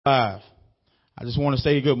Live. I just want to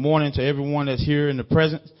say good morning to everyone that's here in the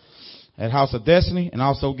presence at House of Destiny, and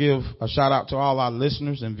also give a shout out to all our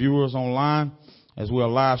listeners and viewers online as we are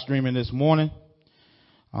live streaming this morning.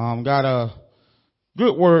 Got a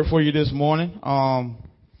good word for you this morning. I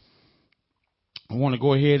want to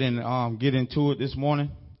go ahead and get into it this morning.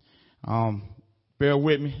 Bear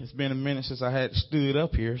with me. It's been a minute since I had stood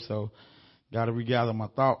up here, so got to regather my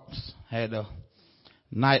thoughts. Had a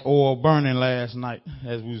night oil burning last night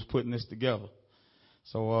as we was putting this together.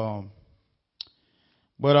 So, I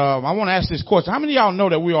want to ask this question. How many of y'all know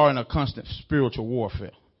that we are in a constant spiritual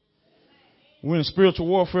warfare? We're in spiritual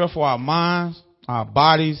warfare for our minds, our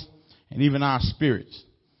bodies, and even our spirits.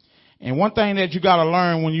 And one thing that you got to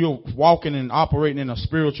learn when you're walking and operating in a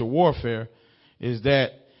spiritual warfare is that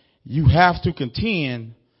you have to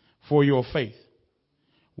contend for your faith.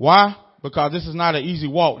 Why? Because this is not an easy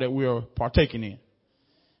walk that we are partaking in.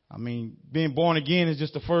 I mean, being born again is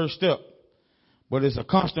just the first step, but it's a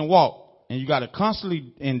constant walk, and you got to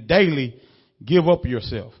constantly and daily give up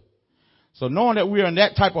yourself. So knowing that we are in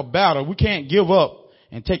that type of battle, we can't give up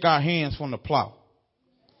and take our hands from the plow.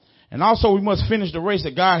 And also we must finish the race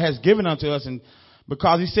that God has given unto us, and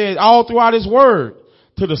because he said all throughout his word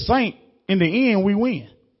to the saint, in the end we win.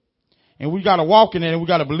 And we got to walk in it, and we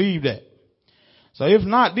got to believe that. So if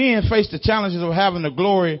not, then face the challenges of having the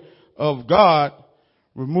glory of God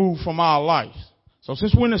removed from our lives. So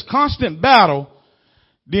since we're in this constant battle,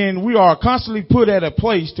 then we are constantly put at a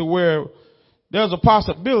place to where there's a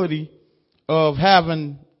possibility of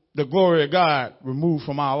having the glory of God removed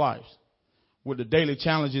from our lives with the daily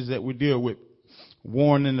challenges that we deal with,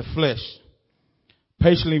 warring in the flesh,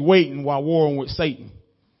 patiently waiting while warring with Satan.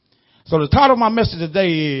 So the title of my message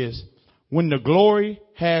today is When the Glory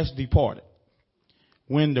Has Departed.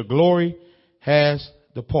 When the glory has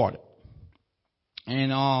departed.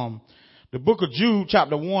 And the book of Jude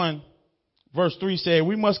chapter 1 verse 3 said,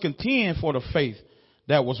 we must contend for the faith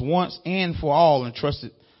that was once and for all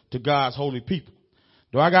entrusted to God's holy people.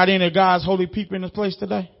 Do I got any of God's holy people in this place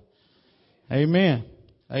today? Amen.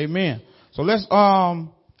 Amen. So let's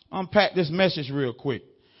unpack this message real quick.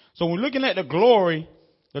 So when we're looking at the glory,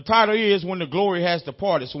 the title is When the Glory Has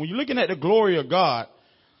Departed. So when you're looking at the glory of God,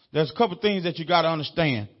 there's a couple things that you got to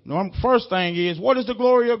understand. The first thing is, what is the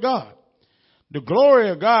glory of God? The glory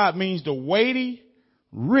of God means the weighty,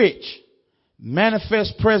 rich,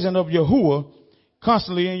 manifest presence of Yahuwah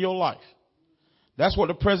constantly in your life. That's what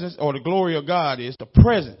the presence or the glory of God is. The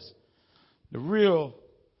presence. The real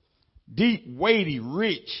deep, weighty,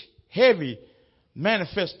 rich, heavy,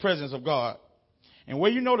 manifest presence of God. And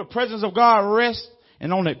where you know the presence of God rests,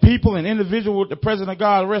 and on the people and individual the presence of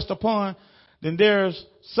God rests upon, then there's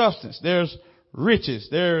substance, there's riches,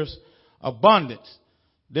 there's abundance,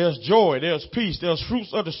 there's joy, there's peace, there's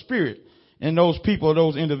fruits of the Spirit in those people,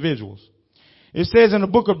 those individuals. It says in the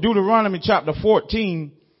book of Deuteronomy chapter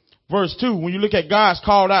 14 verse 2, when you look at God's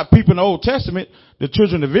called out people in the Old Testament, the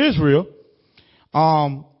children of Israel,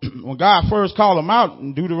 when God first called them out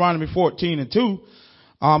in Deuteronomy 14 and 2,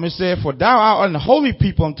 it said, for thou art an holy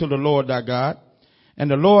people unto the Lord thy God, and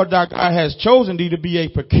the Lord thy God has chosen thee to be a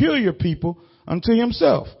peculiar people unto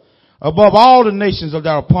himself, above all the nations that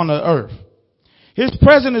are upon the earth. His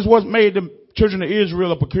presence is what made the children of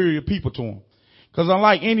Israel a peculiar people to him. Because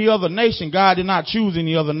unlike any other nation, God did not choose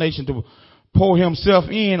any other nation to pour himself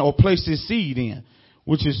in or place his seed in,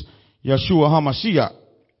 which is Yeshua HaMashiach.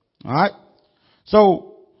 All right.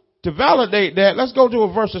 So to validate that, let's go to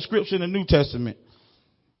a verse of scripture in the New Testament.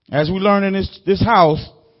 As we learn in this house,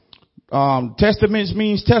 testaments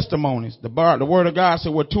means testimonies. The word of God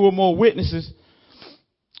said, where two or more witnesses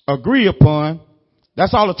agree upon,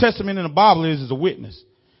 that's all a testament in the Bible is a witness.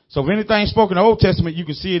 So if anything's spoken in the Old Testament, you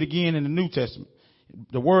can see it again in the New Testament.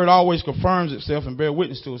 The word always confirms itself and bear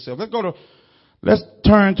witness to itself. Let's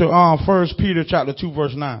turn to 1 Peter chapter 2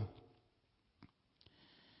 verse 9.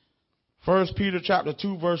 1 Peter chapter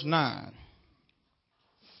 2 verse 9.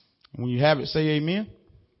 When you have it, say amen.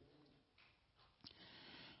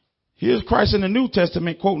 Here's Christ in the New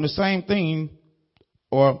Testament quoting the same thing,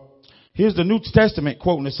 or here's the New Testament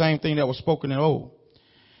quoting the same thing that was spoken in Old.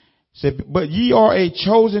 It said, but ye are a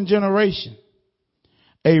chosen generation,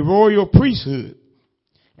 a royal priesthood,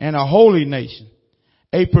 and a holy nation,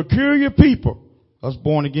 a peculiar people, us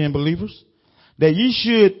born again believers, that ye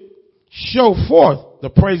should show forth the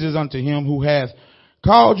praises unto him who hath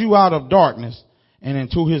called you out of darkness and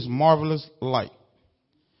into his marvelous light.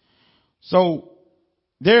 So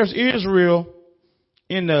there's Israel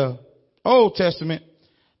in the Old Testament.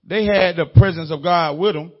 They had the presence of God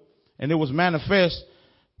with them, and it was manifest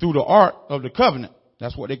through the Ark of the Covenant.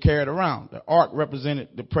 That's what they carried around. The ark represented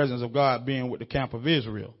the presence of God being with the camp of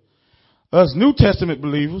Israel. Us New Testament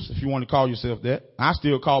believers, if you want to call yourself that, I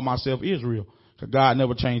still call myself Israel, because God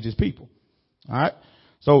never changed his people. All right.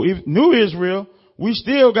 So if New Israel, we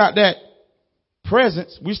still got that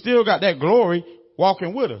presence. We still got that glory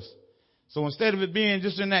walking with us. So instead of it being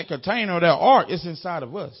just in that container or that ark, it's inside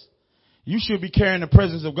of us. You should be carrying the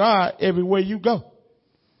presence of God everywhere you go.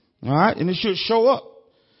 All right. And it should show up.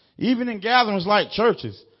 Even in gatherings like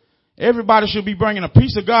churches, everybody should be bringing a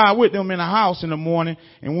piece of God with them in the house in the morning.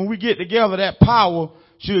 And when we get together, that power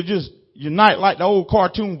should just unite like the old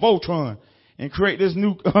cartoon Voltron and create this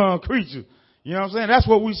new creature. You know what I'm saying? That's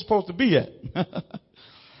what we're supposed to be at.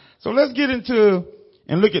 So let's get into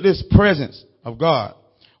and look at this presence of God.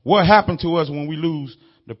 What happened to us when we lose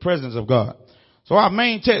the presence of God? So our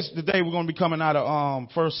main text today, we're going to be coming out of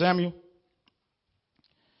 1 Samuel.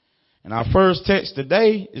 And our first text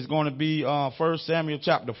today is going to be 1 Samuel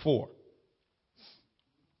chapter 4.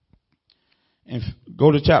 And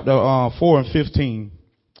go to chapter 4 and 15.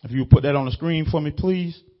 If you put that on the screen for me,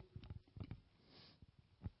 please.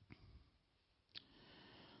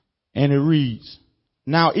 And it reads,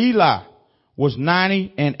 Now Eli was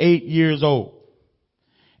 98 years old,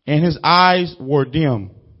 and his eyes were dim,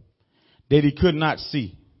 that he could not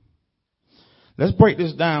see. Let's break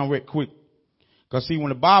this down real quick. Because see, when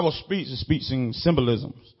the Bible speaks, it speaks in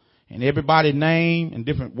symbolisms. And everybody's name and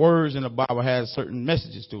different words in the Bible has certain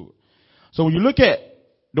messages to it. So when you look at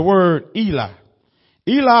the word Eli,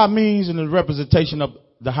 Eli means in the representation of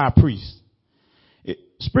the high priest.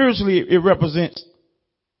 Spiritually, it represents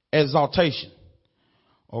exaltation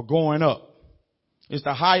or going up. It's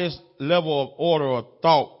the highest level of order or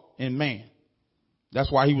thought in man.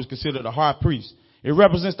 That's why he was considered a high priest. It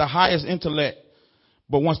represents the highest intellect,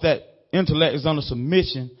 but once that intellect is under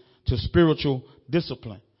submission to spiritual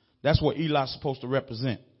discipline. That's what Eli's supposed to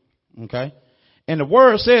represent. Okay. And the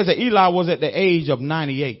word says that Eli was at the age of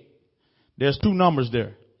 98. There's two numbers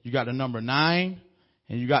there. You got the number 9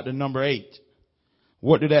 and you got the number 8.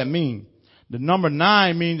 What did that mean? The number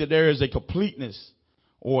 9 means that there is a completeness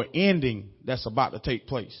or ending that's about to take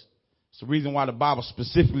place. It's the reason why the Bible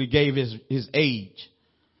specifically gave his age.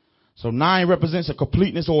 So 9 represents a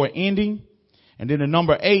completeness or an ending. And then the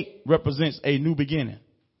number 8 represents a new beginning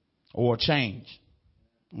or a change.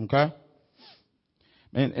 Okay.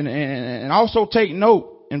 And also take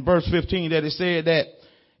note in verse 15 that it said that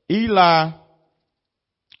Eli's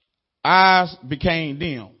eyes became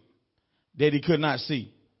dim, that he could not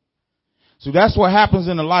see. So that's what happens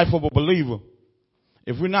in the life of a believer.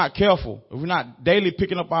 If we're not careful, if we're not daily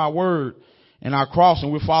picking up our word and our cross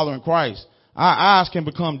and we're following Christ, our eyes can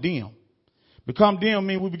become dim. Become dim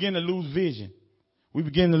means we begin to lose vision. We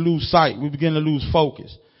begin to lose sight. We begin to lose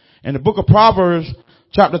focus. And the book of Proverbs,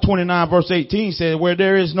 chapter 29, verse 18 says, where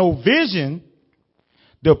there is no vision,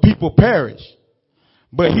 the people perish.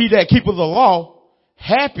 But he that keepeth the law,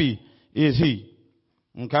 happy is he.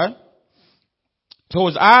 Okay? So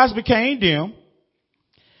his eyes became dim.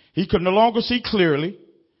 He could no longer see clearly.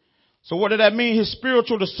 So what did that mean? His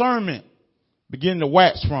spiritual discernment began to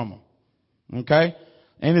wax from him. Okay?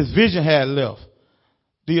 And his vision had left.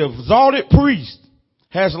 The exalted priest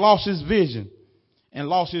has lost his vision and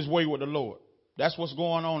lost his way with the Lord. That's what's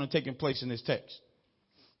going on and taking place in this text.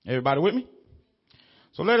 Everybody with me?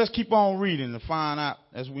 So let us keep on reading to find out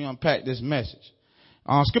as we unpack this message.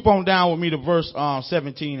 Skip on down with me to verse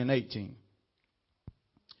 17 and 18.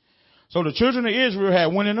 So the children of Israel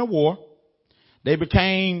had went in a war. They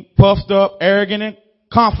became puffed up, arrogant, and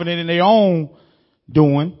confident in their own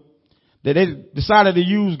doing. That they decided to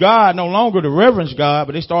use God no longer to reverence God,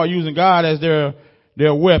 but they started using God as their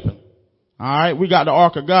weapon. All right. We got the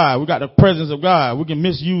ark of God. We got the presence of God. We can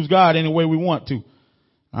misuse God any way we want to.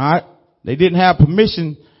 All right. They didn't have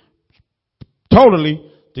permission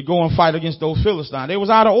totally to go and fight against those Philistines. They was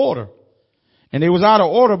out of order. And they was out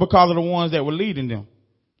of order because of the ones that were leading them.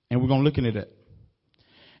 And we're going to look into that.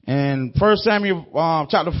 And 1 Samuel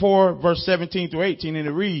chapter 4, verse 17 through 18, and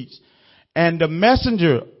it reads, And the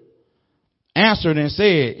messenger answered and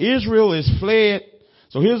said, Israel is fled.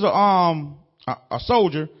 So here's a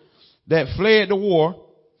soldier that fled the war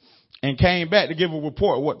and came back to give a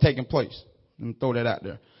report of what taking place. Let me throw that out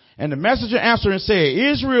there. And the messenger answered and said,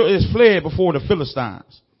 Israel is fled before the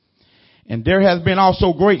Philistines. And there has been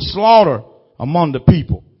also great slaughter among the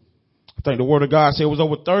people. I think the word of God said it was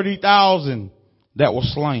over 30,000 that were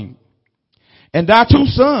slain. And thy 2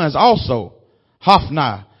 sons also,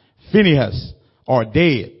 Hophni, Phinehas, are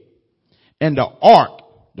dead. And the ark,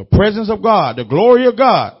 the presence of God, the glory of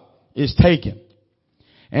God is taken.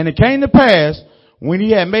 And it came to pass when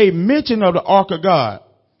he had made mention of the ark of God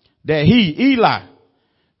that he, Eli,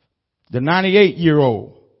 the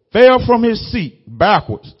 98-year-old, fell from his seat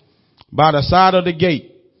backwards by the side of the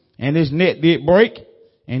gate, and his neck did break,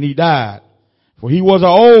 and he died. For he was an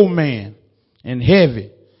old man and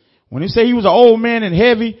heavy. When they say he was an old man and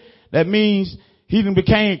heavy, that means he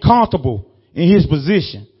became comfortable in his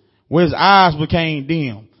position, where his eyes became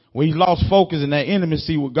dim, where he lost focus in that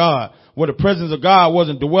intimacy with God, where the presence of God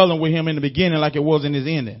wasn't dwelling with him in the beginning like it was in his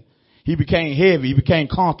ending. He became heavy. He became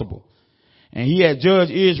comfortable. And he had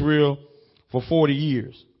judged Israel for 40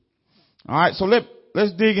 years. All right, so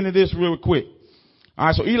let's dig into this real quick. All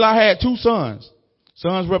right, so Eli had two sons.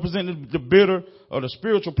 Sons represented the bitter or the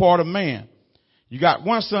spiritual part of man. You got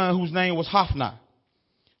one son whose name was Hophni,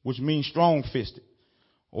 which means strong-fisted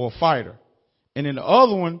or fighter. And then the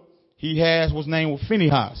other one was named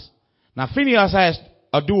Phinehas. Now, Phinehas has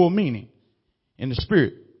a dual meaning in the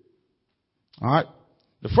spirit. All right.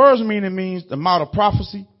 The first meaning means the mouth of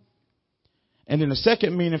prophecy. And then the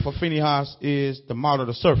second meaning for Phinehas is the mouth of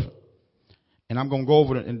the serpent. And I'm going to go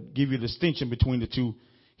over it and give you the distinction between the two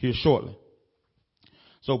here shortly.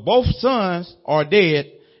 So both sons are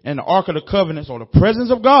dead, and the Ark of the Covenant, or the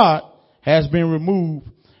presence of God, has been removed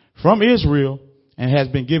from Israel and has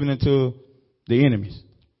been given into the enemies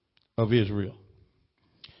of Israel.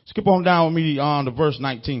 Skip on down with me on to verse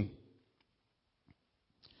 19.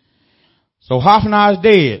 So Hophni is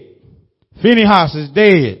dead. Phinehas is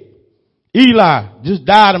dead. Eli just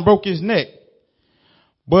died and broke his neck.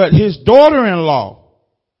 But his daughter-in-law,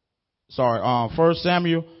 1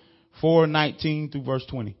 Samuel 4:19 through verse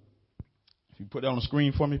 20. If you put that on the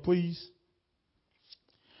screen for me, please.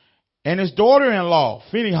 And his daughter-in-law,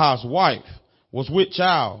 Phinehas' wife, was with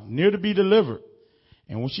child, near to be delivered.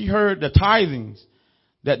 And when she heard the tidings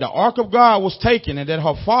that the ark of God was taken and that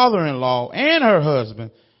her father-in-law and her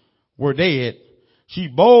husband were dead, she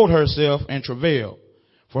bowed herself and travailed,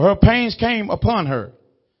 for her pains came upon her.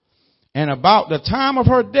 And about the time of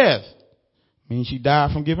her death, meaning she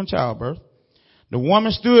died from giving childbirth, the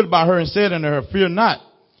woman stood by her and said unto her, Fear not,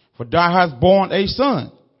 for thou hast borne a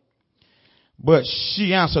son. But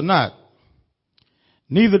she answered not,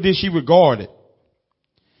 neither did she regard it.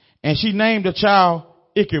 And she named the child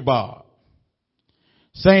Ichabod,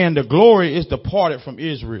 saying, The glory is departed from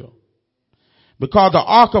Israel. Because the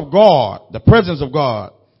ark of God, the presence of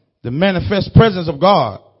God, the manifest presence of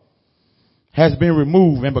God, has been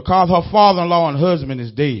removed, and because her father-in-law and husband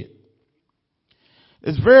is dead.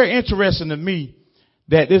 It's very interesting to me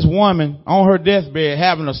that this woman on her deathbed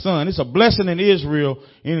having a son. It's a blessing in Israel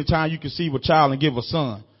anytime you conceive a child and give a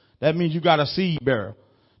son. That means you got a seed bearer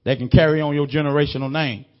that can carry on your generational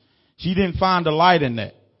name. She didn't find delight in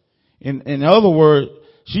that. In other words,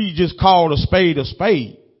 she just called a spade a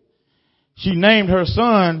spade. She named her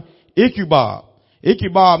son Ichabod.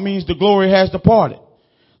 Ichabod means the glory has departed.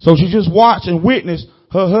 So she just watched and witnessed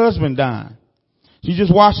her husband dying. She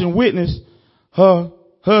just watched and witnessed her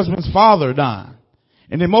husband's father dying.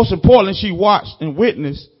 And then most importantly, she watched and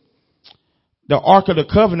witnessed the Ark of the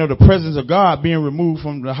Covenant, the presence of God, being removed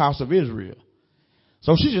from the house of Israel.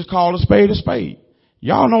 So she just called a spade a spade.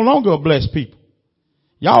 Y'all no longer a blessed people.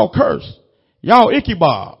 Y'all cursed. Y'all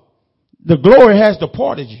Ichabod. The glory has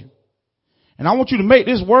departed you. And I want you to make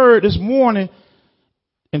this word this morning,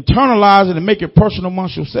 internalize it and make it personal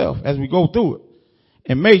amongst yourself as we go through it.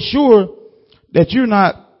 And make sure that you're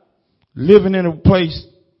not living in a place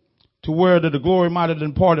to where the glory might have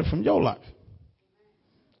departed from your life.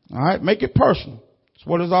 All right. Make it personal. That's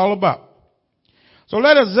what it's all about. So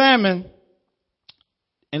let us examine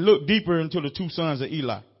and look deeper into the two sons of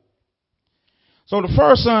Eli. So the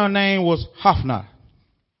first son name was Hophni.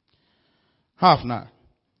 Hophni.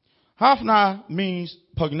 Hophni means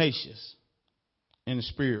pugnacious in the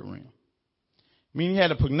spirit realm. Meaning he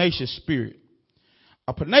had a pugnacious spirit.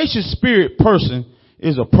 A pugnacious spirit person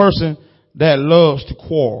is a person that loves to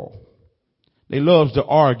quarrel. They loves to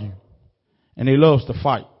argue. And they loves to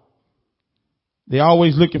fight. They're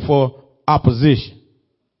always looking for opposition.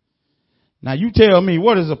 Now you tell me,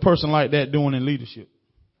 what is a person like that doing in leadership?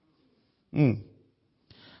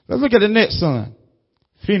 Let's look at the next son,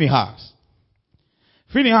 Phinehas.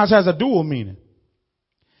 Phinehas has a dual meaning.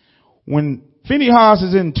 When Phinehas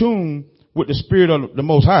is in tune with the spirit of the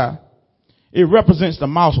Most High, it represents the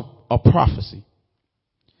mouth of prophecy.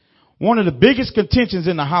 One of the biggest contentions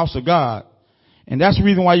in the house of God, and that's the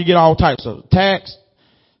reason why you get all types of attacks,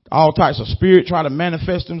 all types of spirit try to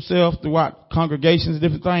manifest themselves throughout congregations,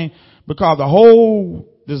 different things, because the whole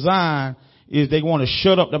design is they want to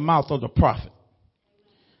shut up the mouth of the prophet.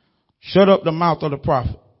 Shut up the mouth of the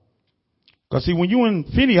prophet. Because see, when you in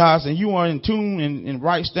Phinehas and you are in tune and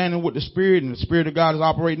right standing with the Spirit and the Spirit of God is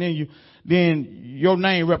operating in you, then your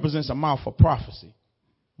name represents a mouth of prophecy.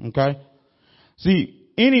 Okay. See,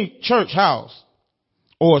 any church house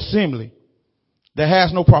or assembly that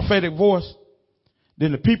has no prophetic voice,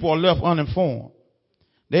 then the people are left uninformed.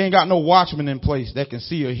 They ain't got no watchman in place that can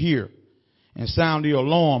see or hear and sound the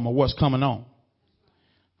alarm of what's coming on.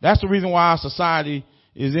 That's the reason why our society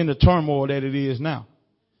is in the turmoil that it is now.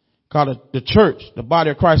 Because the church, the body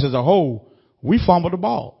of Christ as a whole, we fumble the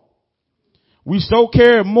ball. We so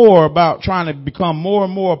care more about trying to become more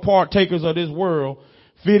and more partakers of this world,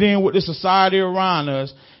 fit in with the society around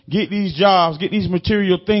us, get these jobs, get these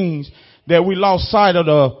material things, that we lost sight of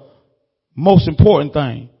the most important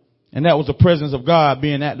thing. And that was the presence of God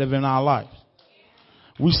being active in our lives.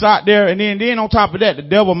 We sat there, and then on top of that, the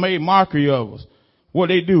devil made mockery of us. What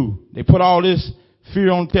they do? They put all this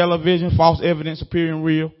fear on television, false evidence appearing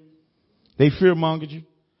real. They fear-mongered you.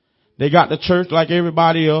 They got the church like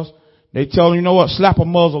everybody else. They tell them, you know what, slap a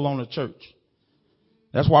muzzle on the church.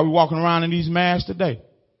 That's why we're walking around in these masks today.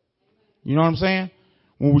 You know what I'm saying?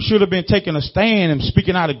 When we should have been taking a stand and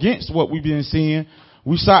speaking out against what we've been seeing,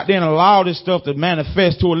 we sat there and allowed this stuff to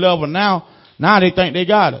manifest to a level now they think they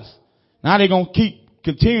got us. Now they're going to keep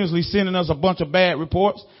continuously sending us a bunch of bad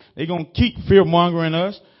reports. They're going to keep fear-mongering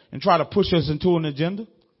us and try to push us into an agenda.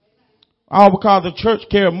 All because the church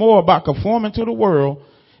cared more about conforming to the world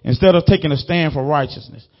instead of taking a stand for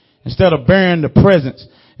righteousness, instead of bearing the presence,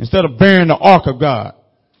 instead of bearing the ark of God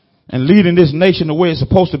and leading this nation the way it's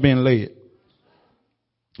supposed to be led.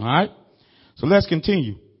 All right. So let's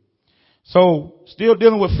continue. So still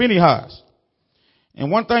dealing with Phinehas.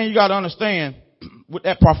 And one thing you got to understand with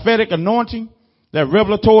that prophetic anointing, that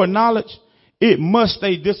revelatory knowledge, it must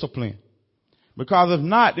stay disciplined. Because if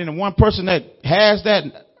not, then the one person that has that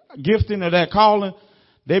gifting or that calling,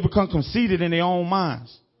 they become conceited in their own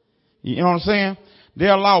minds. You know what I'm saying? They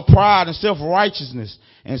allow pride and self-righteousness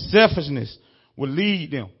and selfishness will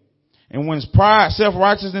lead them. And when it's pride,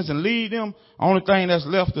 self-righteousness and lead them, only thing that's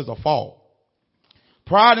left is a fall.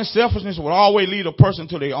 Pride and selfishness will always lead a person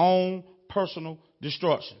to their own personal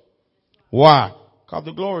destruction. Why? Because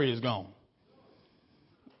the glory is gone.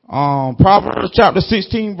 Proverbs chapter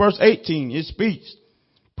 16 verse 18, it speaks,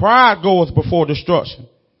 pride goeth before destruction,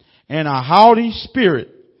 and a haughty spirit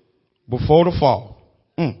before the fall.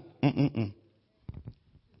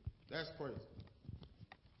 That's crazy.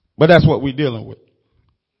 But that's what we're dealing with.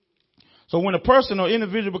 So when a person or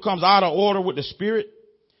individual becomes out of order with the spirit,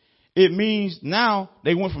 it means now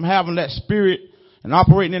they went from having that spirit and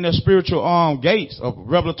operating in their spiritual gates of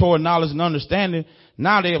revelatory knowledge and understanding.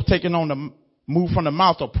 Now they have taken on the move from the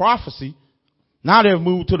mouth of prophecy. Now they've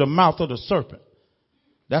moved to the mouth of the serpent.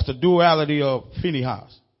 That's the duality of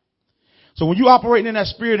Phinehas. So when you operate in that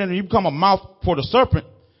spirit and you become a mouth for the serpent,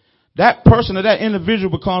 that person or that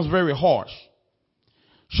individual becomes very harsh.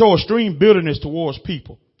 Show extreme bitterness towards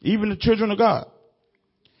people, even the children of God.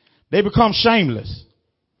 They become shameless,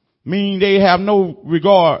 meaning they have no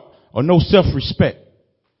regard or no self-respect.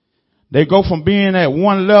 They go from being at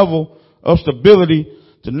one level of stability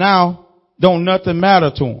to now don't nothing matter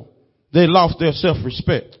to them. They lost their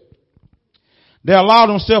self-respect. They allow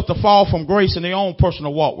themselves to fall from grace in their own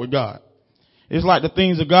personal walk with God. It's like the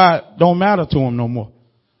things of God don't matter to them no more.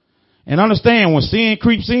 And understand, when sin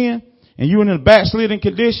creeps in and you're in a backsliding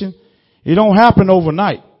condition, it don't happen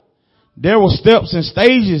overnight. There were steps and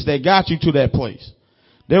stages that got you to that place.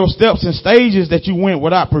 There were steps and stages that you went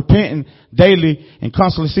without repenting daily and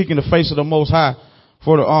constantly seeking the face of the Most High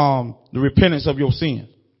for the repentance of your sins.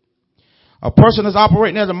 A person that's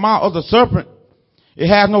operating as a mouth of the serpent, it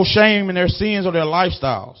has no shame in their sins or their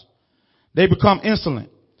lifestyles. They become insolent.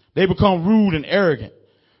 They become rude and arrogant,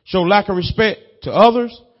 show lack of respect to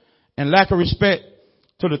others and lack of respect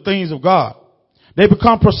to the things of God. They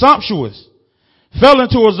become presumptuous, failing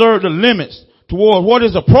to observe the limits toward what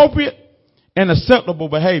is appropriate and acceptable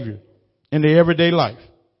behavior in their everyday life.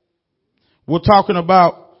 We're talking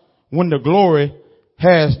about when the glory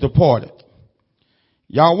has departed.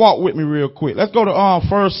 Y'all walk with me real quick. Let's go to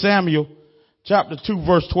 1 Samuel chapter 2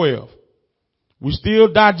 verse 12. We're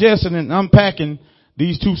still digesting and unpacking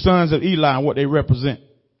these two sons of Eli and what they represent.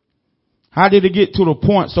 How did it get to the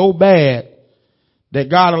point so bad that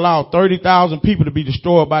God allowed 30,000 people to be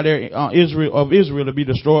destroyed by their Israel to be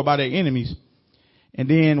destroyed by their enemies? And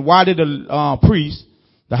then why did the priest,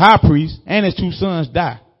 the high priest, and his two sons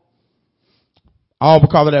die? All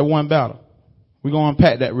because of that one battle. We're going to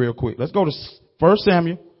unpack that real quick. Let's go to 1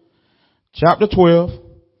 Samuel chapter 12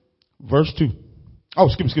 verse 2. Oh,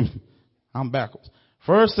 excuse me. I'm backwards.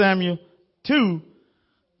 1 Samuel 2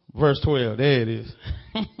 verse 12. There it is.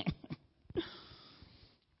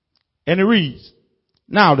 And it reads,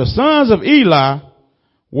 now the sons of Eli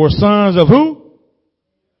were sons of who?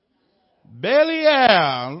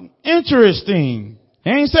 Belial. Interesting.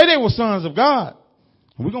 They ain't say they were sons of God.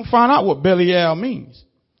 We're going to find out what Belial means.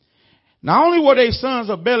 Not only were they sons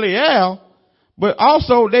of Belial, but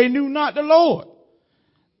also they knew not the Lord.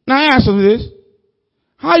 Now answer this.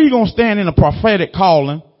 How are you going to stand in a prophetic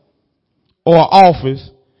calling or office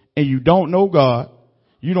and you don't know God?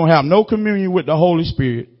 You don't have no communion with the Holy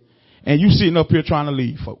Spirit, and you sitting up here trying to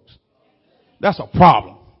lead folks. That's a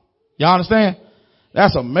problem. Y'all understand?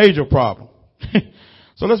 That's a major problem.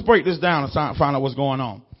 So let's break this down and find out what's going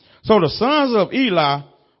on. So the sons of Eli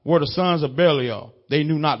were the sons of Belial. They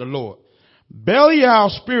knew not the Lord. Belial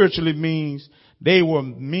spiritually means they were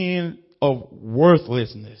men of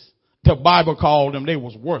worthlessness. The Bible called them, they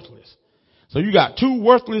was worthless. So you got two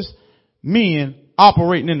worthless men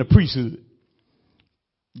operating in the priesthood,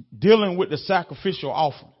 dealing with the sacrificial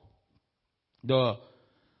offering, the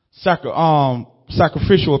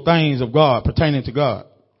sacrificial things of God pertaining to God.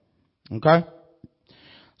 Okay?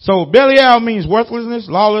 So Belial means worthlessness,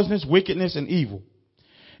 lawlessness, wickedness, and evil.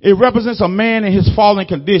 It represents a man in his fallen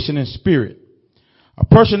condition in spirit. A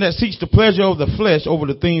person that seeks the pleasure of the flesh over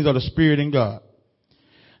the things of the spirit and God.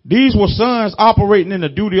 These were sons operating in the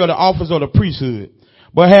duty of the office of the priesthood,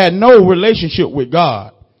 but had no relationship with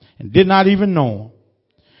God and did not even know him.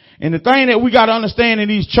 And the thing that we got to understand in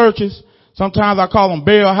these churches, sometimes I call them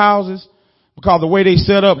Baal houses, because the way they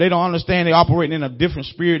set up, they don't understand they operating in a different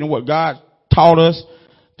spirit than what God taught us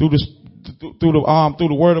through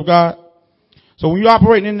the word of God. So when you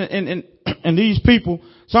operate in these people,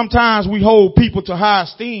 sometimes we hold people to high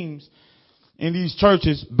esteems in these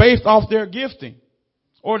churches based off their gifting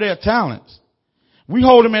or their talents. We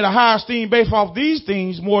hold them at a high esteem based off these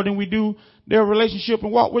things more than we do their relationship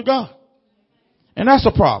and walk with God. And that's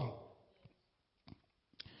a problem.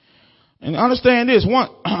 And understand this, when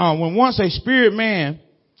once a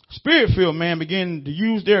spirit-filled man begin to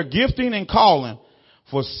use their gifting and calling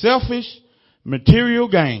for selfish material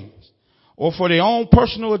gains or for their own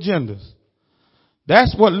personal agendas,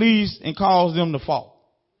 that's what leads and causes them to fall.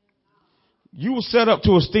 You were set up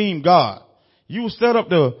to esteem God. You were set up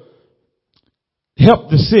to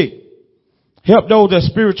help the sick, help those that are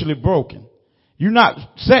spiritually broken. You're not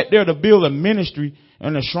set there to build a ministry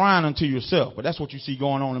and a shrine unto yourself, but that's what you see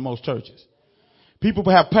going on in most churches. People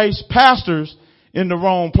have placed pastors in the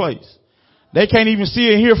wrong place. They can't even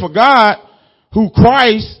see and hear for God, who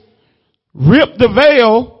Christ ripped the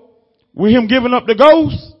veil with him giving up the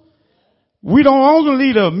ghost. We don't only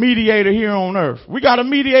need a mediator here on earth. We got a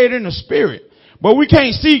mediator in the spirit, but we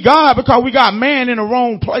can't see God because we got man in the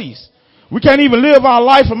wrong place. We can't even live our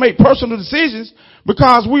life and make personal decisions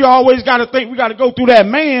because we always got to think we got to go through that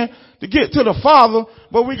man to get to the Father,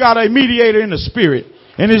 but we got a mediator in the spirit,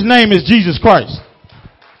 and his name is Jesus Christ.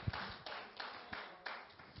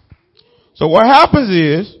 So what happens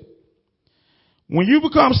is, when you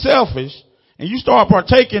become selfish and you start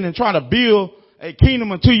partaking and trying to build a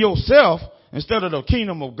kingdom unto yourself instead of the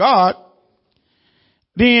kingdom of God,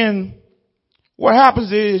 then what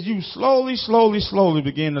happens is you slowly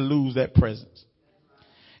begin to lose that presence.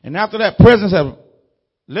 And after that presence has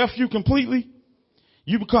left you completely,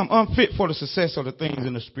 you become unfit for the success of the things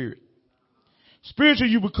in the spirit.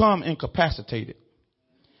 Spiritually, you become incapacitated.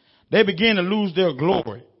 They begin to lose their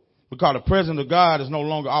glory because the presence of God is no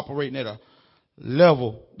longer operating at a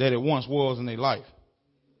level that it once was in their life.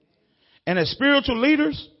 And as spiritual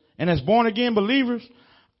leaders and as born again believers,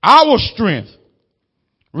 our strength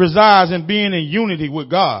resides in being in unity with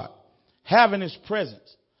God, having his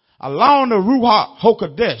presence, allowing the Ruach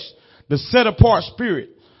HaKodesh, the set apart spirit,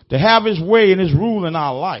 to have his way and his rule in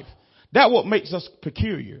our life. That's what makes us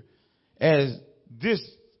peculiar as this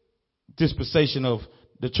dispensation of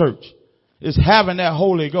the church, is having that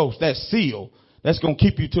Holy Ghost, that seal that's going to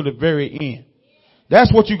keep you to the very end.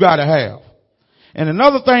 That's what you got to have. And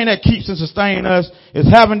another thing that keeps and sustains us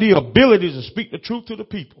is having the ability to speak the truth to the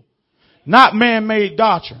people. Not man-made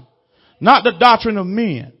doctrine. Not the doctrine of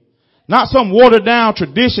men. Not some watered down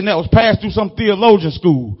tradition that was passed through some theologian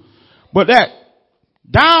school. But that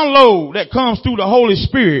download that comes through the Holy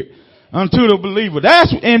Spirit unto the believer.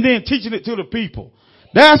 And then teaching it to the people.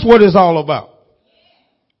 That's what it's all about.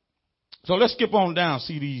 So let's skip on down,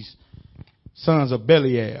 see these sons of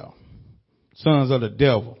Belial, sons of the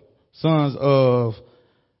devil, sons of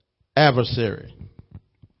adversary.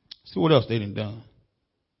 See what else they done.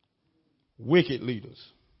 Wicked leaders.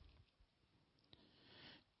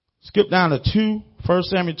 Skip down to 1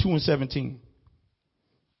 Samuel 2:17.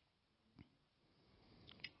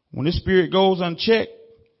 When this spirit goes unchecked,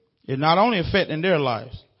 it not only affecting their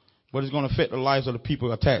lives, but it's going to affect the lives of the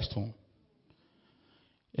people attached to them.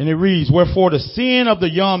 And it reads, wherefore the sin of the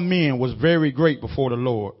young men was very great before the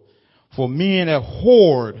Lord, For men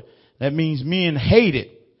abhorred, that means men hated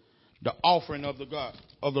the offering of the God,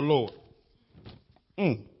 of the Lord.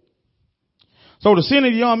 So the sin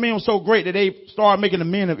of the young men was so great that they started making the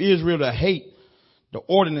men of Israel to hate the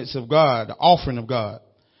ordinance of God, the offering of God.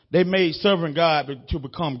 They made serving God to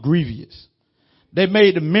become grievous. They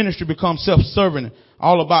made the ministry become self-serving,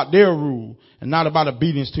 all about their rule and not about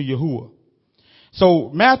obedience to Yahuwah. So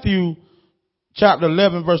Matthew chapter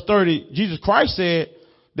 11 verse 30, Jesus Christ said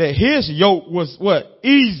that his yoke was what?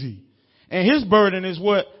 Easy. And his burden is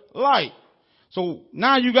what? Light. So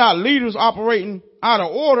now you got leaders operating out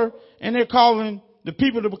of order and they're calling the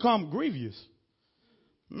people to become grievous.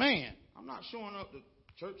 Man, I'm not showing up to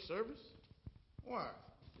church service. Why?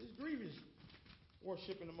 It's grievous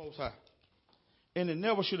worshiping the Most High. And it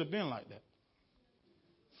never should have been like that.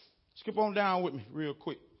 Skip on down with me real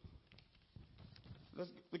quick.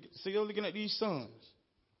 Still looking at these sons.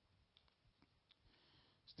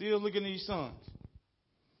 Still looking at these sons.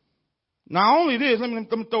 Not only this, let me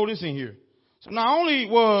throw this in here. So not only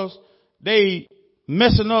was they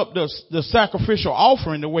messing up the sacrificial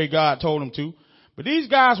offering the way God told them to, but these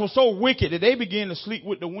guys were so wicked that they began to sleep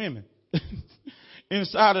with the women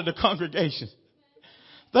inside of the congregation.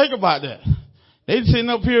 Think about that. They sitting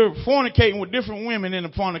up here fornicating with different women in the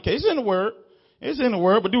fornication. It's in the word. It's in the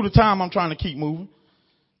word, but due to time, I'm trying to keep moving.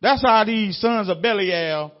 That's how these sons of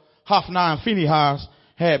Belial, Hophni, and Phinehas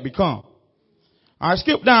had become. All right,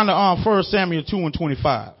 skip down to 1 Samuel 2 and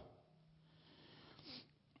 25.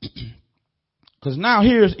 Because now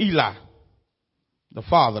here's Eli, the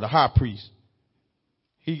father, the high priest.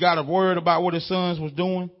 He got a word about what his sons was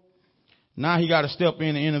doing. Now he got to step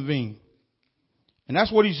in and intervene. And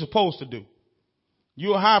that's what he's supposed to do.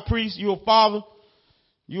 You're a high priest, you're a father,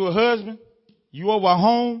 you're a husband, you over a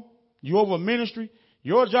home, you over a ministry.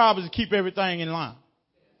 Your job is to keep everything in line.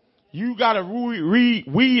 You got to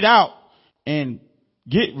weed out and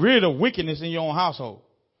get rid of wickedness in your own household.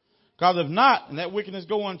 Because if not, and that wickedness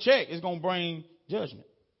go unchecked, it's going to bring judgment.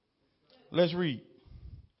 Let's read.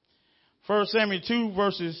 1 Samuel 2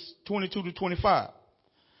 verses 22 to 25.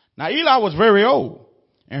 Now Eli was very old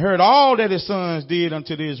and heard all that his sons did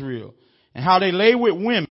unto Israel and how they lay with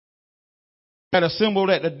women that assembled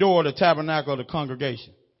at the door of the tabernacle of the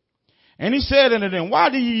congregation. And he said unto them, why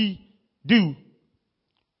do ye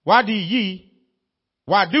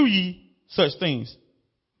such things?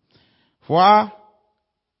 For I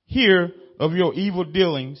hear of your evil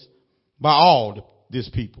dealings by all this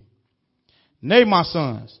people. Nay, my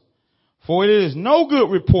sons, for it is no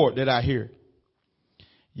good report that I hear.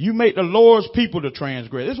 You make the Lord's people to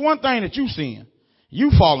transgress. It's one thing that you sin.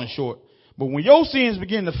 You falling short. But when your sins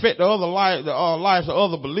begin to affect the other lives of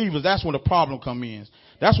other believers, that's when the problem comes in.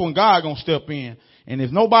 That's when God gonna step in. And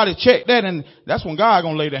if nobody check that, and that's when God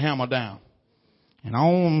gonna lay the hammer down.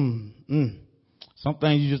 And some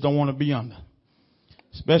things you just don't want to be under.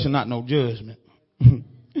 Especially not no judgment.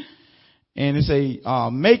 And it say,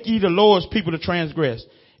 make ye the Lord's people to transgress.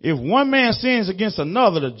 If one man sins against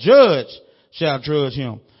another, the judge shall judge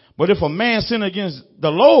him. But if a man sin against the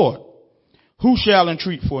Lord, who shall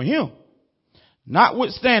entreat for him?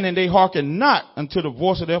 Notwithstanding, they hearken not unto the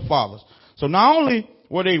voice of their fathers. So not only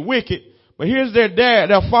were they wicked, but here's their dad,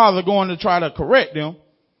 their father going to try to correct them,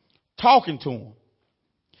 talking to them.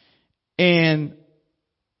 And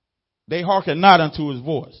they hearken not unto his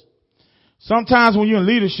voice. Sometimes when you're in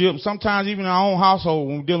leadership, sometimes even in our own household,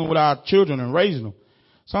 when we're dealing with our children and raising them,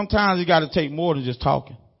 sometimes you got to take more than just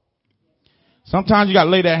talking. Sometimes you got to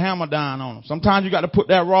lay that hammer down on them. Sometimes you got to put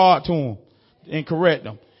that rod to them and correct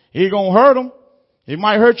them. It ain't going to hurt them. It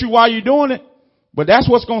might hurt you while you're doing it, but that's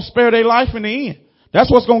what's going to spare their life in the end.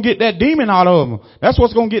 That's what's going to get that demon out of them. That's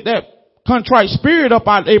what's going to get that contrite spirit up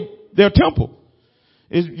out of their temple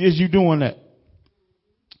is you doing that.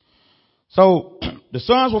 So the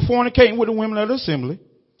sons were fornicating with the women of the assembly.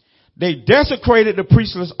 They desecrated the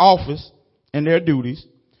priestless office and their duties.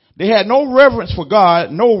 They had no reverence for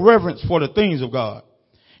God, no reverence for the things of God.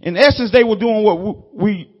 In essence, they were doing what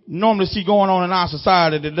we normally see going on in our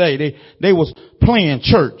society today. They was playing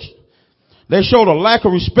church. They showed a lack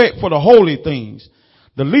of respect for the holy things.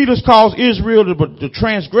 The leaders caused Israel to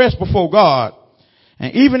transgress before God.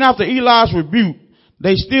 And even after Eli's rebuke,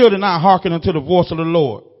 they still did not hearken unto the voice of the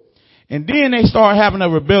Lord. And then they started having a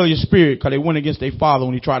rebellious spirit because they went against their father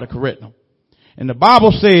when he tried to correct them. And the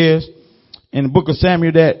Bible says in the book of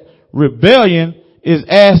Samuel that rebellion is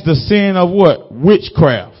as the sin of what?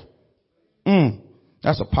 Witchcraft.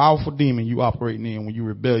 That's a powerful demon you operating in when you're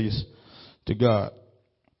rebellious to God.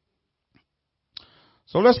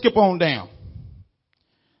 So let's skip on down.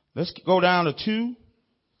 Let's go down to 2,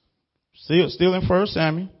 still in 1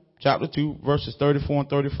 Samuel chapter 2, verses 34 and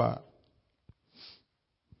 35.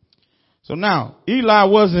 So now, Eli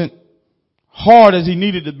wasn't hard as he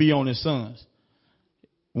needed to be on his sons.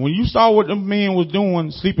 When you saw what the men was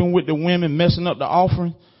doing, sleeping with the women, messing up the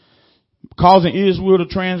offering, causing Israel to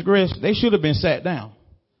transgress, they should have been sat down.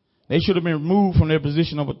 They should have been removed from their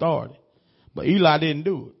position of authority. But Eli didn't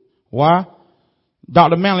do it. Why?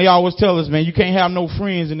 Dr. Manley always tells us, man, you can't have no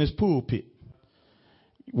friends in this pulpit.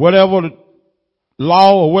 Whatever the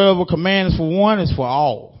law or whatever command is for one, is for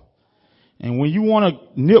all. And when you want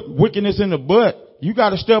to nip wickedness in the bud, you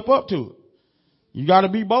got to step up to it. You got to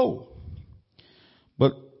be bold.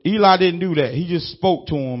 But Eli didn't do that. He just spoke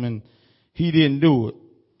to him and he didn't do it.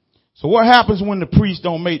 So what happens when the priest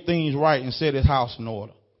don't make things right and set his house in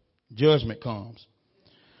order? Judgment comes.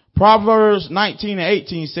 Proverbs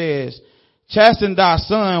 19:18 says, chasten thy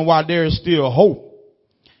son while there is still hope.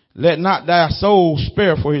 Let not thy soul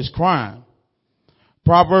spare for his crime.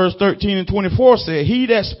 Proverbs 13:24 says, he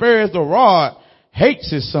that spareth the rod hates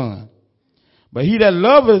his son, but he that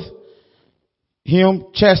loveth him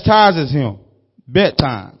chastises him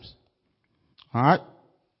betimes. All right.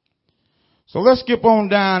 So let's skip on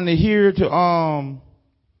down to here to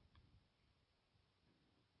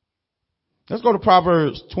let's go to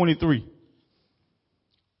Proverbs 23.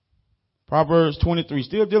 Proverbs 23,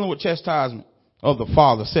 still dealing with chastisement of the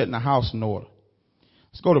father, setting the house in order.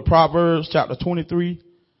 Let's go to Proverbs chapter 23,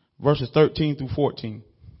 verses 13 through 14.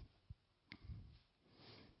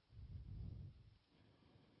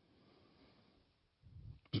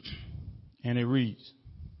 And it reads,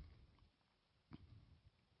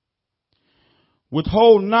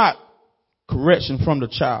 withhold not correction from the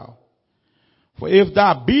child, for if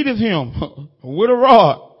thou beatest him with a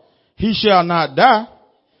rod, he shall not die.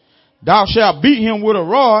 Thou shalt beat him with a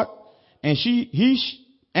rod, and he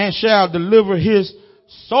shall deliver his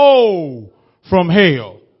soul from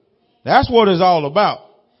hell. That's what it's all about.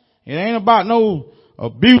 It ain't about no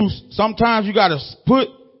abuse. Sometimes you got to put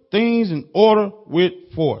things in order with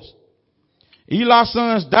force. Eli's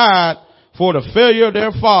sons died for the failure of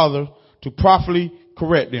their father to properly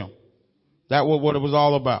correct them. That was what it was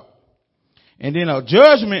all about. And then a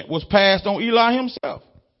judgment was passed on Eli himself.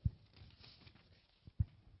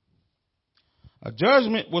 A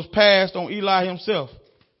judgment was passed on Eli himself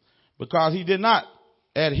because he did not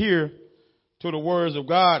adhere to the words of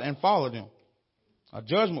God and follow them. A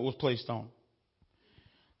judgment was placed on him.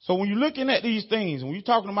 So when you're looking at these things, when you're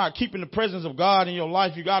talking about keeping the presence of God in your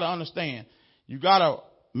life, you got to understand. You got to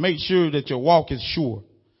make sure that your walk is sure.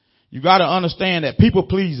 You got to understand that people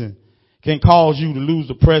pleasing can cause you to lose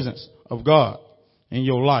the presence of God in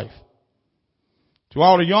your life. To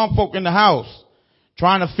all the young folk in the house,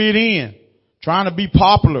 trying to fit in, trying to be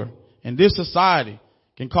popular in this society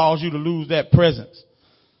can cause you to lose that presence,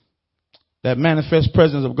 that manifest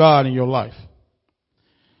presence of God in your life.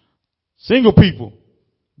 Single people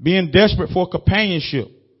being desperate for companionship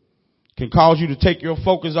can cause you to take your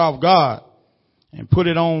focus off God and put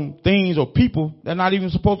it on things or people that are not even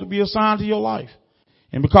supposed to be assigned to your life.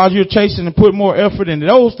 And because you're chasing and put more effort into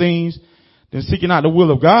those things than seeking out the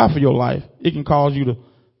will of God for your life, it can cause you to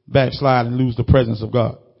backslide and lose the presence of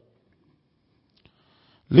God.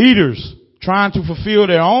 Leaders trying to fulfill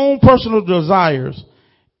their own personal desires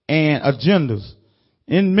and agendas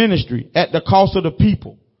in ministry at the cost of the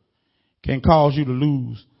people can cause you to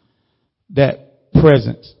lose that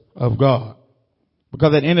presence of God.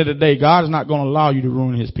 Because at the end of the day, God is not going to allow you to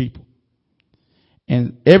ruin his people.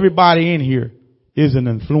 And everybody in here is an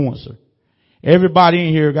influencer. Everybody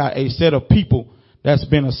in here got a set of people that's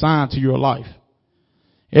been assigned to your life.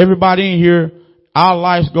 Everybody in here, our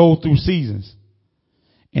lives go through seasons.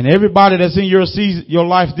 And everybody that's in your season, your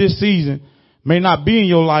life this season may not be in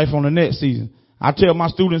your life on the next season. I tell my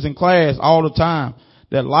students in class all the time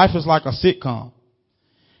that life is like a sitcom.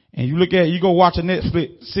 And you go watch a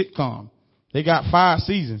Netflix sitcom. They got 5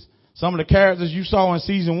 seasons. Some of the characters you saw in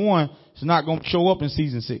season 1 is not going to show up in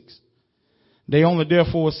season 6. They only there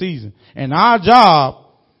for a season. And our job,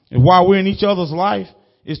 and while we're in each other's life,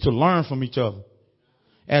 is to learn from each other.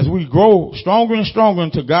 As we grow stronger and stronger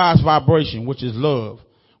into God's vibration, which is love,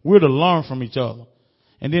 we're to learn from each other.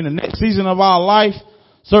 And then the next season of our life,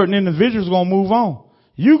 certain individuals are going to move on.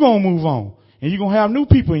 You're going to move on. And you're going to have new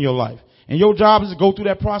people in your life. And your job is to go through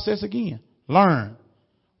that process again. Learn.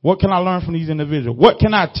 What can I learn from these individuals? What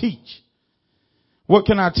can I teach? What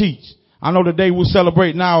can I teach? I know today we're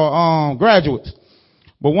celebrating our graduates.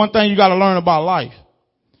 But one thing you got to learn about life.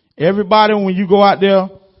 Everybody, when you go out there,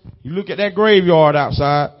 you look at that graveyard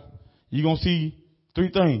outside, you're going to see 3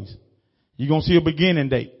 things. You're going to see a beginning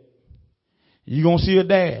date. You're going to see a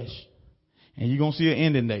dash. And you're going to see an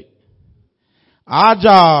ending date. Our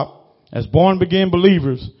job as born again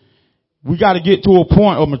believers we got to get to a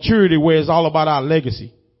point of maturity where it's all about our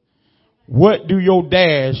legacy. What do your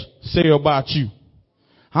dash say about you?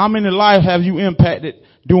 How many lives have you impacted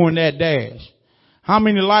during that dash? How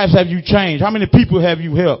many lives have you changed? How many people have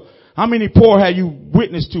you helped? How many poor have you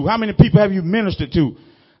witnessed to? How many people have you ministered to?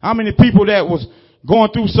 How many people that was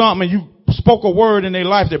going through something and you spoke a word in their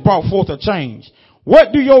life that brought forth a change?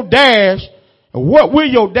 What do your dash, or what will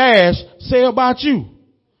your dash say about you?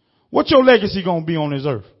 What's your legacy going to be on this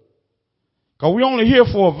earth? Because we only here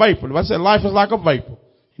for a vapor. If I said life is like a vapor,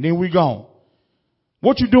 and then we gone.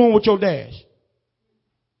 What you doing with your dash?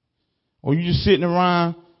 Or you just sitting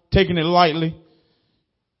around, taking it lightly,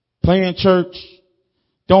 playing church,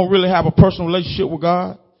 don't really have a personal relationship with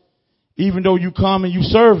God, even though you come and you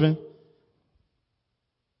serving,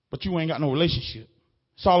 but you ain't got no relationship.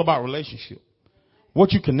 It's all about relationship.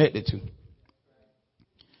 What you connected to.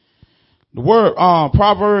 The word,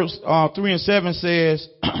 Proverbs 3:7 says,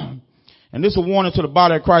 and this is a warning to the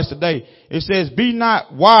body of Christ today. It says, be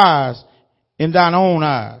not wise in thine own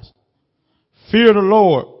eyes. Fear the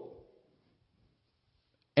Lord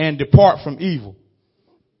and depart from evil.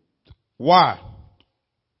 Why?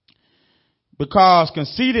 Because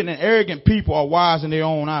conceited and arrogant people are wise in their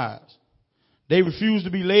own eyes. They refuse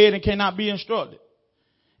to be led and cannot be instructed.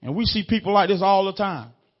 And we see people like this all the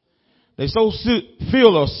time. They so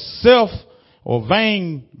feel of self or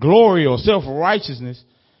vain glory or self-righteousness.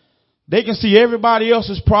 They can see everybody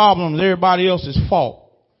else's problems, everybody else's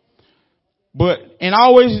fault. And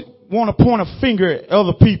always want to point a finger at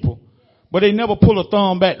other people. But they never pull a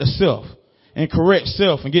thumb back to self and correct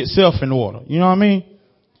self and get self in order. You know what I mean?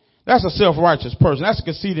 That's a self-righteous person. That's a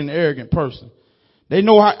conceited and arrogant person. They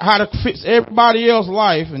know how to fix everybody else's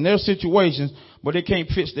life and their situations, but they can't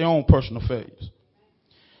fix their own personal failures.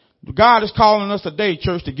 God is calling us today,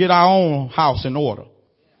 church, to get our own house in order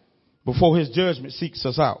before his judgment seeks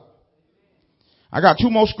us out. I got 2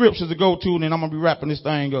 more scriptures to go to, and then I'm going to be wrapping this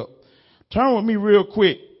thing up. Turn with me real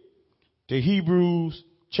quick to Hebrews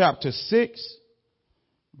chapter 6,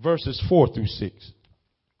 verses 4 through 6.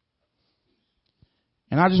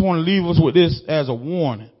 And I just want to leave us with this as a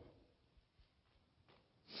warning,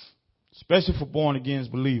 especially for born again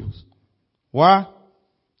believers. Why?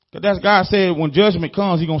 Because that's God said when judgment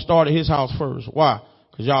comes, he's going to start at his house first. Why?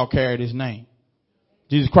 Because y'all carried his name.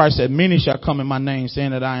 Jesus Christ said, many shall come in my name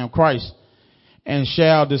saying that I am Christ and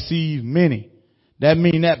shall deceive many. That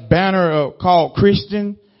means that banner called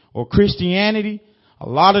Christian or Christianity, a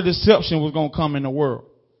lot of deception was going to come in the world.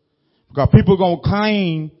 Because people are going to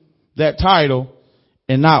claim that title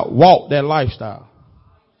and not walk that lifestyle.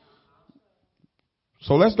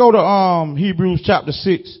 So let's go to Hebrews chapter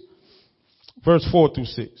 6, verse 4 through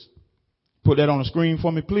 6. Put that on the screen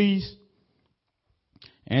for me, please.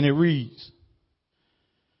 And it reads.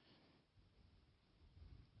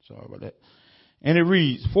 Sorry about that. And it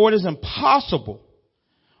reads, for it is impossible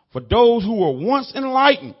for those who were once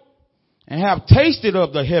enlightened and have tasted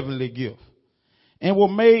of the heavenly gift and were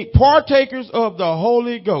made partakers of the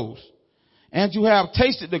Holy Ghost and to have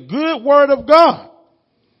tasted the good word of God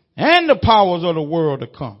and the powers of the world to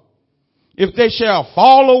come, if they shall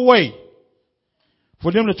fall away,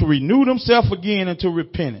 for them to renew themselves again into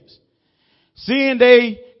repentance, seeing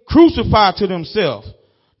they crucify to themselves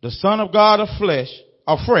the Son of God afresh,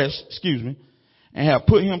 and have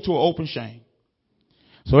put him to an open shame.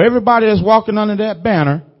 So everybody that's walking under that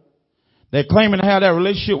banner, they're claiming to have that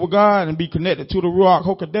relationship with God and be connected to the Ruach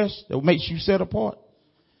HaKodesh that makes you set apart.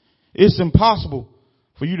 It's impossible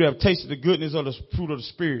for you to have tasted the goodness of the fruit of the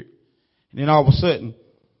Spirit. And then all of a sudden,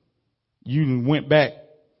 you went back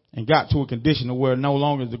and got to a condition where no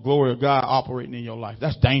longer is the glory of God operating in your life.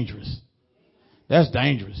 That's dangerous. That's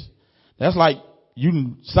dangerous. That's like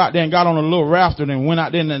you sat there and got on a little rafter and went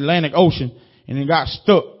out there in the Atlantic Ocean and then got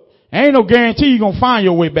stuck. There ain't no guarantee you're going to find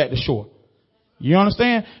your way back to shore. You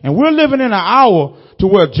understand? And we're living in an hour to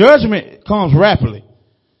where judgment comes rapidly.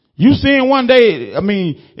 You seeing one day,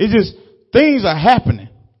 it's just things are happening.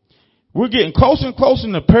 We're getting closer and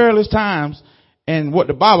closer to perilous times and what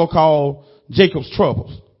the Bible calls Jacob's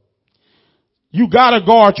troubles. You gotta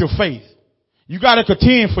guard your faith. You gotta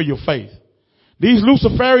contend for your faith. These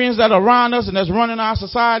Luciferians that are around us and that's running our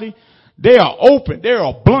society, they are open. They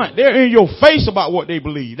are blunt. They're in your face about what they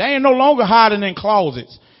believe. They ain't no longer hiding in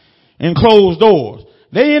closets and closed doors.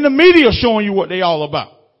 They in the media showing you what they all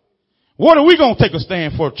about. What are we going to take a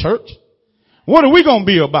stand for, church? What are we going to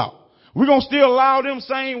be about? We're going to still allow them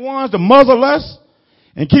same ones to muzzle us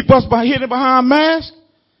and keep us hidden behind masks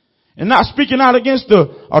and not speaking out against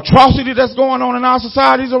the atrocity that's going on in our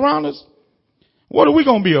societies around us? What are we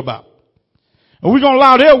going to be about? Are we going to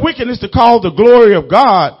allow their wickedness to cause the glory of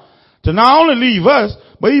God to not only leave us,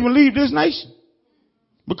 but even leave this nation.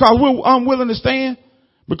 Because we're unwilling to stand.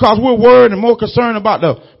 Because we're worried and more concerned about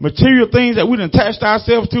the material things that we done attached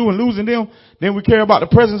ourselves to and losing them than we care about the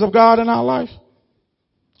presence of God in our life.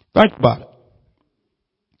 Think about it.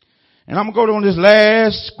 And I'm going to go on this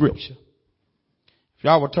last scripture. If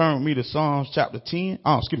y'all will turn with me to Psalms chapter 10.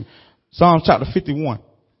 Psalms chapter 51.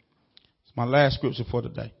 It's my last scripture for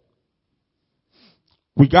today.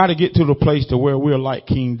 We got to get to the place to where we're like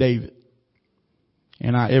King David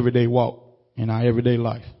in our everyday walk, in our everyday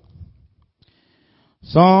life.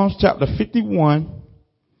 Psalms chapter 51,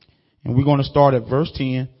 and we're going to start at verse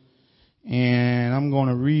 10, and I'm going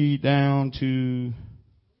to read down to,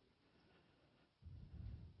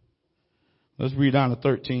 let's read down to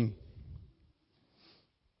 13.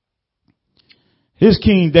 Here's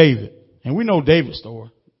King David, and we know David's story.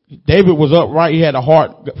 David was upright, he had a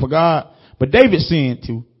heart for God, but David sinned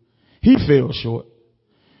too. He fell short.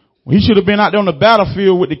 He should have been out there on the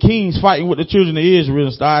battlefield with the kings fighting with the children of Israel.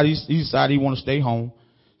 Instead, he decided he wanted to stay home,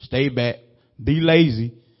 stay back, be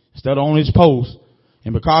lazy instead of on his post.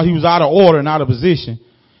 And because he was out of order and out of position,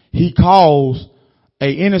 he caused an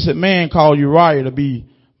innocent man called Uriah to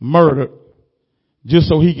be murdered just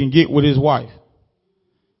so he can get with his wife.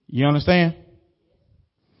 You understand?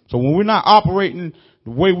 So when we're not operating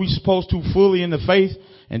the way we're supposed to fully in the faith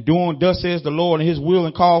and doing thus says the Lord and his will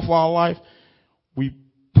and call for our life, we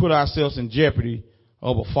put ourselves in jeopardy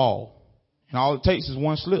of a fall. And all it takes is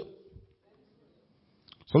one slip.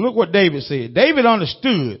 So look what David said. David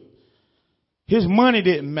understood his money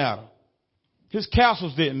didn't matter. His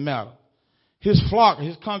castles didn't matter. His flock,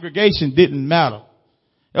 his congregation didn't matter.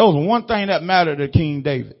 There was one thing that mattered to King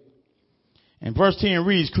David. And verse 10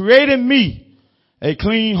 reads, create in me a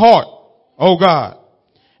clean heart, O God,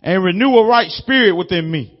 and renew a right spirit within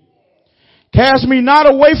me. Cast me not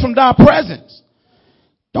away from thy presence.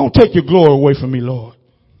 Don't take your glory away from me, Lord.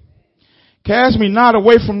 Cast me not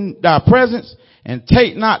away from thy presence, and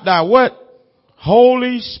take not thy what?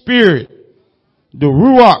 Holy Spirit. The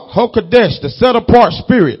Ruach HaKodesh, the set apart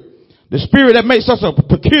spirit. The spirit that makes us a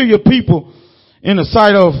peculiar people in the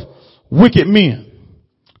sight of wicked men.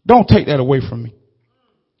 Don't take that away from me.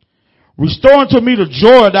 Restore unto me the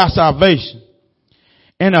joy of thy salvation,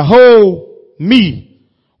 and hold me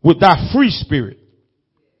with thy free spirit.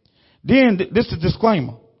 Then this is a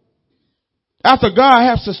disclaimer. After God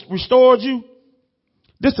has restored you,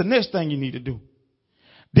 this is the next thing you need to do.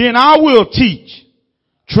 Then I will teach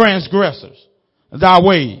transgressors thy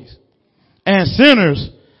ways, and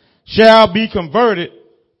sinners shall be converted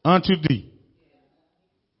unto thee.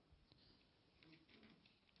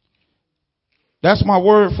 That's my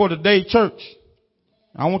word for today, church.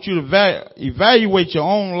 I want you to evaluate your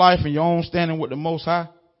own life and your own standing with the Most High.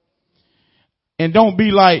 And don't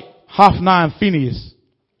be like Hophni and Phinehas.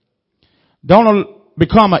 Don't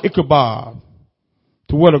become an Ichabod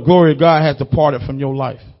to where the glory of God has departed from your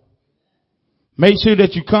life. Make sure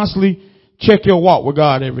that you constantly check your walk with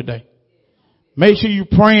God every day. Make sure you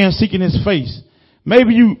pray and seeking his face.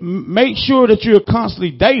 Maybe you make sure that you're constantly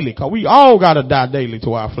daily, because we all got to die daily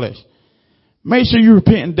to our flesh. Make sure you're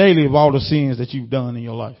repenting daily of all the sins that you've done in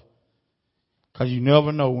your life. Because you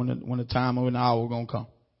never know when the time or the hour is going to come.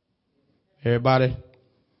 Everybody?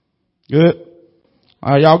 Good?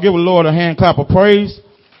 All right, y'all give the Lord a hand clap of praise.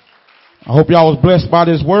 I hope y'all was blessed by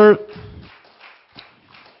this word.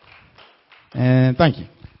 And thank you.